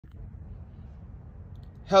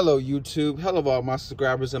Hello YouTube, hello all my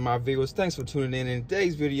subscribers and my viewers. Thanks for tuning in. In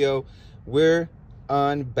today's video, we're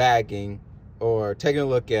unbagging or taking a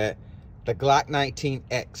look at the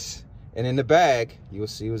Glock19x. And in the bag, you'll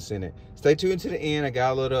see what's in it. Stay tuned to the end. I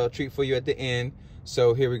got a little treat for you at the end.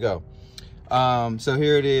 So here we go. So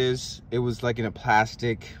here it is. It was like in a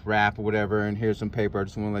plastic wrap or whatever. And here's some paper. I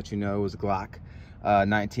just want to let you know it was a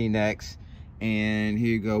Glock19x. And here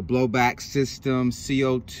you go. Blowback system,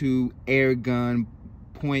 CO2 air gun,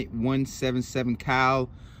 .177 cal,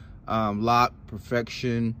 lock,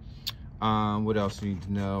 perfection. What else do you need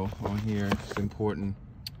to know on here? It's important.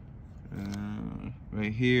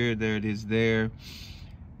 Right here, there it is there.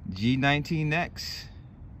 G19x.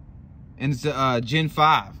 And it's a Gen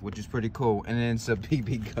 5, which is pretty cool. And then it's a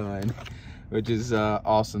BB gun, which is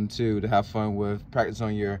awesome too, to have fun with. Practice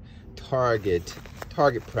on your target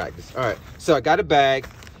practice. All right, so I got a bag.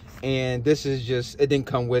 And this is just, it didn't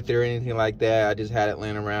come with it or anything like that. I just had it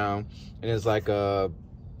laying around. And it's like a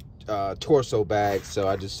torso bag. So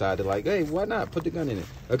I decided like, hey, why not put the gun in it?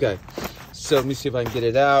 Okay, so let me see if I can get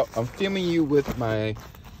it out. I'm filming you with my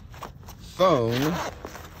phone.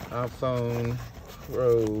 iPhone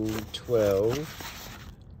Pro 12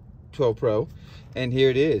 Pro. And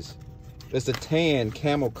here it is. It's a tan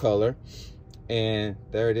camel color. And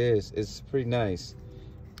there it is. It's pretty nice.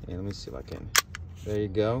 And let me see if I can. There you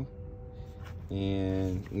go.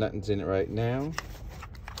 And nothing's in it right now.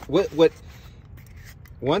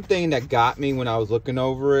 One thing that got me when I was looking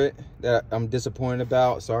over it that I'm disappointed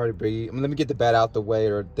about, sorry to be, let me get the bad out the way,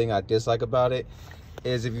 or the thing I dislike about it,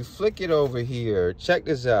 is if you flick it over here, check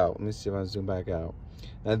this out. Let me see if I can zoom back out.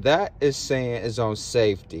 Now that is saying it's on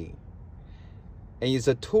safety. And it's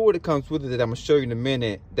a tool that comes with it that I'm gonna show you in a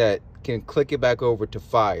minute that can click it back over to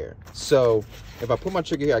fire. So if I put my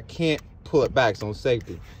trigger here, I can't pull it back, so on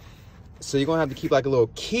safety. So you're gonna have to keep like a little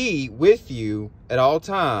key with you at all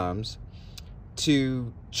times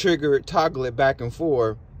to trigger it, toggle it back and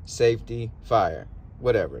forth, safety, fire,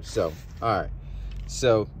 whatever. So all right,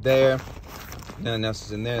 so there, nothing else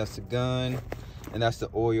is in there. That's the gun, and that's the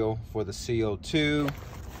oil for the CO2.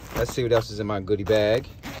 Let's see what else is in my goodie bag.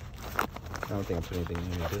 I don't think I put anything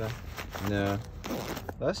in here, did I? No.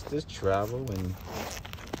 Let's just travel and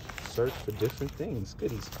search for different things,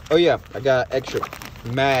 goodies. Oh yeah, I got extra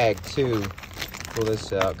mag too. Pull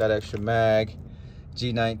this out. Got extra mag,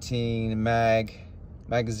 G19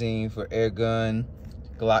 magazine for air gun,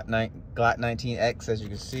 Glock19x. As you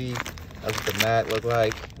can see, that's what the mag look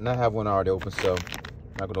like. And I have one already open, so I'm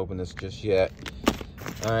not gonna open this just yet.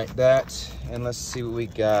 All right, that, and let's see what we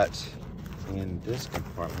got in this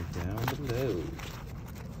compartment down below.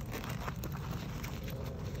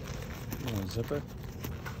 Come on, zipper.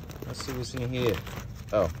 Let's see what's in here.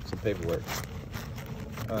 Oh, some paperwork.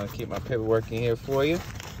 Keep my paperwork in here for you.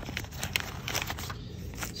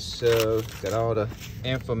 So, got all the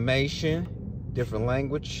information, different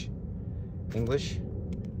language, English.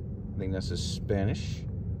 I think that's a Spanish.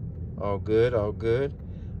 All good, all good.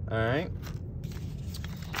 All right.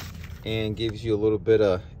 And gives you a little bit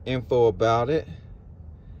of info about it.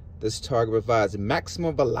 This target provides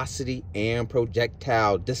maximum velocity and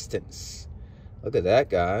projectile distance. Look at that,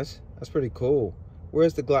 guys. That's pretty cool.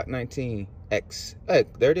 Where's the Glock19x? Hey,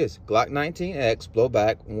 there it is. Glock19x,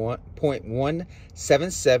 blowback,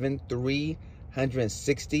 1.177,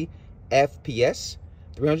 360 FPS,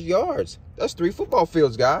 300 yards. That's 3 football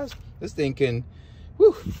fields, guys. This thing can,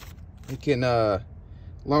 whew, it can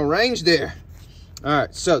long range there. All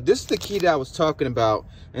right, so this is the key that I was talking about.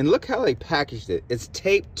 And look how they packaged it. It's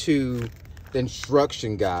taped to the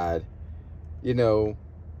instruction guide. You know,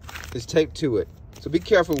 it's taped to it. So be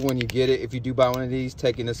careful when you get it. If you do buy one of these,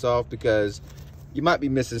 taking this off, because you might be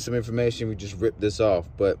missing some information if you just rip this off.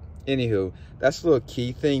 But anywho, that's a little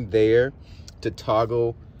key thing there to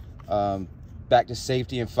toggle back to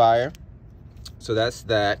safety and fire. So that's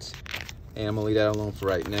that. And I'm gonna leave that alone for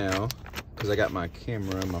right now because I got my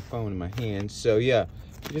camera and my phone in my hand. So yeah,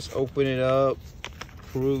 just open it up,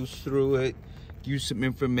 cruise through it, give you some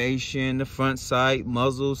information. The front sight,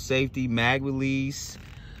 muzzle, safety, mag release,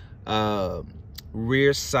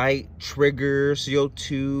 rear sight, trigger,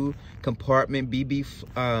 CO2 compartment, BB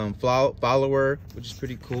follower, which is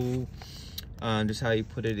pretty cool. Just how you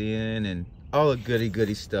put it in and all the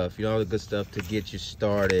goody stuff, you know, all the good stuff to get you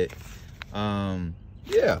started.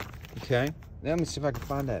 Yeah, okay. Now let me see if I can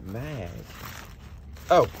find that mag.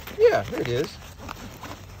 Oh, yeah, here it is.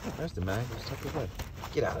 There's the mag. Just tuck it away.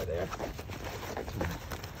 Get out of there.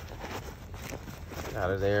 Get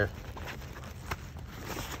out of there.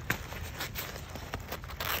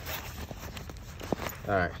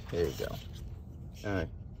 All right, here you go. All right,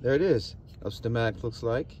 there it is. That's what the mag looks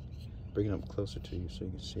like. bring it up closer to you so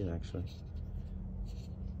you can see it actually.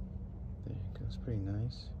 There you go. It's pretty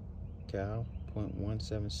nice. Cal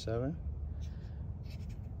 0.177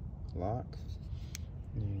 lock.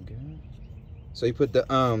 There you go. So you put the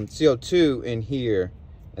CO2 in here,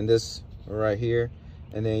 and this right here,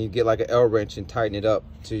 and then you get like an L wrench and tighten it up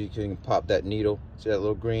so you can pop that needle. See that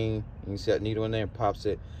little green? You can see that needle in there, and pops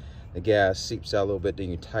it. The gas seeps out a little bit, then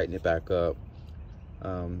you tighten it back up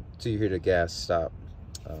till you hear the gas stop.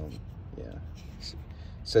 Yeah.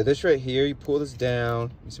 So this right here, you pull this down.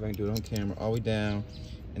 Let me see if I can do it on camera. All the way down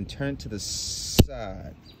and turn it to the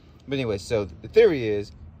side. But anyway, so the theory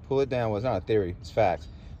is pull it down. Well, it's not a theory, it's facts.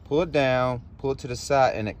 Pull it down, pull it to the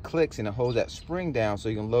side, and it clicks and it holds that spring down so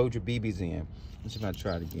you can load your BBs in. Let's see if I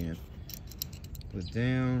try it again. Put it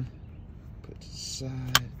down, put it to the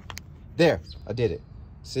side. There, I did it.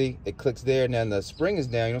 See, it clicks there. Now the spring is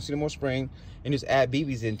down. You don't see no more spring. And just add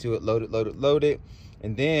BBs into it, load it, load it, load it.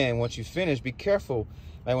 And then once you finish, be careful.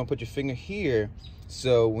 I want to put your finger here.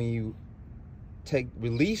 So when you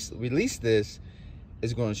release this,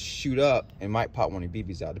 it's going to shoot up and might pop one of your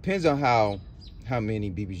BBs out. Depends on how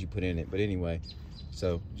many BBs you put in it. But anyway,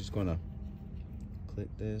 so I'm just going to click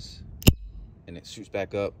this and it shoots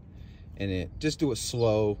back up. And then just do it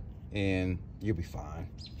slow and you'll be fine.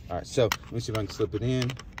 All right, so let me see if I can slip it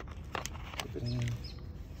in. Slip it in.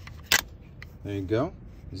 There you go.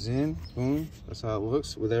 It's in. Boom. That's how it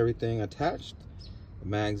looks with everything attached. The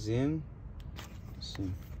mag's in. Let's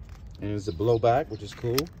see. And it's a blowback, which is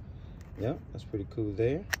cool. Yep, that's pretty cool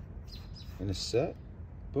there. And it's set.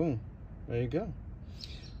 Boom. There you go.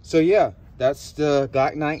 So yeah, that's the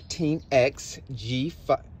Glock19x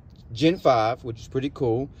Gen 5, which is pretty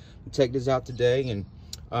cool. We'll take this out today and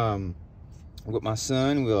with my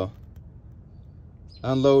son, we'll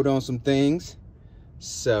unload on some things.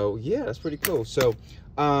 So yeah, that's pretty cool. So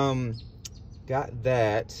got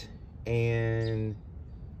that, and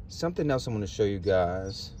something else I'm going to show you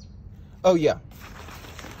guys. Oh yeah,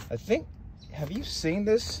 I think, have you seen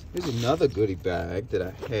this? There's another goodie bag that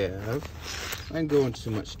I have. I didn't go into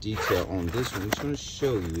too much detail on this one. I'm just going to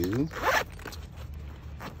show you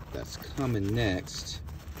that's coming next.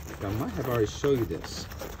 I might have already showed you this.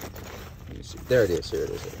 Let me see. There it is. Here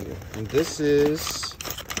it is. Right here. And this is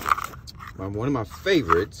one of my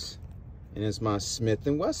favorites, and it's my Smith &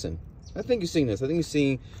 Wesson. I think you've seen this. I think you've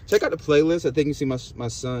seen. Check out the playlist. I think you see my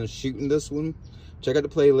son shooting this one. Check out the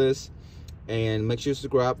playlist, and make sure you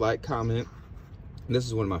subscribe, like, comment. And this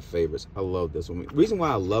is one of my favorites. I love this one. The reason why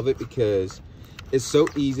I love it, because it's so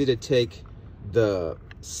easy to take the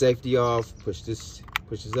safety off. Pushes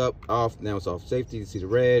up, off. Now it's off safety. You see the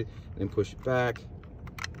red, and then push it back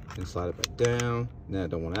and slide it back down. Now I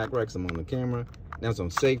don't want to act right because I'm on the camera. Now it's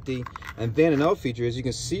on safety. And then another feature is you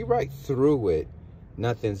can see right through it.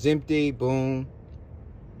 Nothing's empty. Boom.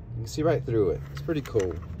 You can see right through it. It's pretty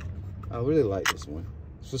cool. I really like this one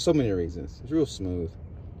for so many reasons. It's real smooth.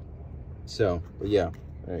 So, but yeah,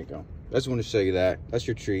 there you go. I just want to show you that. That's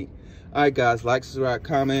your treat. All right, guys, like, subscribe,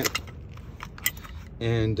 comment,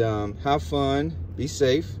 and have fun. Be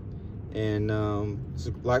safe. And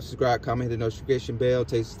like, subscribe, comment, hit the notification bell.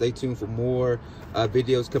 Stay tuned for more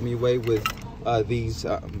videos coming your way with these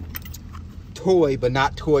toy but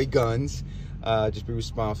not toy guns. Just be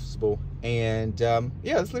responsible. And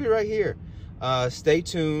yeah, let's leave it right here. Stay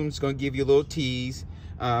tuned. It's going to give you a little tease.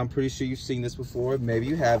 I'm pretty sure you've seen this before. Maybe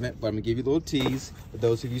you haven't, but I'm going to give you a little tease for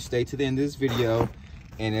those of you who stay to the end of this video.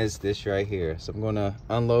 And it's this right here. So I'm going to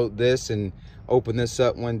unload this and open this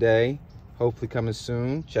up one day. Hopefully coming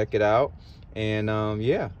soon. Check it out. And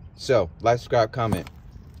yeah, so like, subscribe, comment.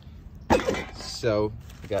 So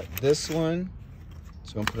we got this one.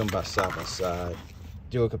 So I'm gonna put them side by side.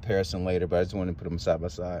 Do a comparison later, but I just want to put them side by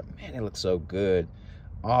side. Man, they look so good.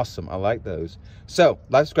 Awesome. I like those. So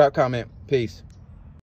like, subscribe, comment. Peace.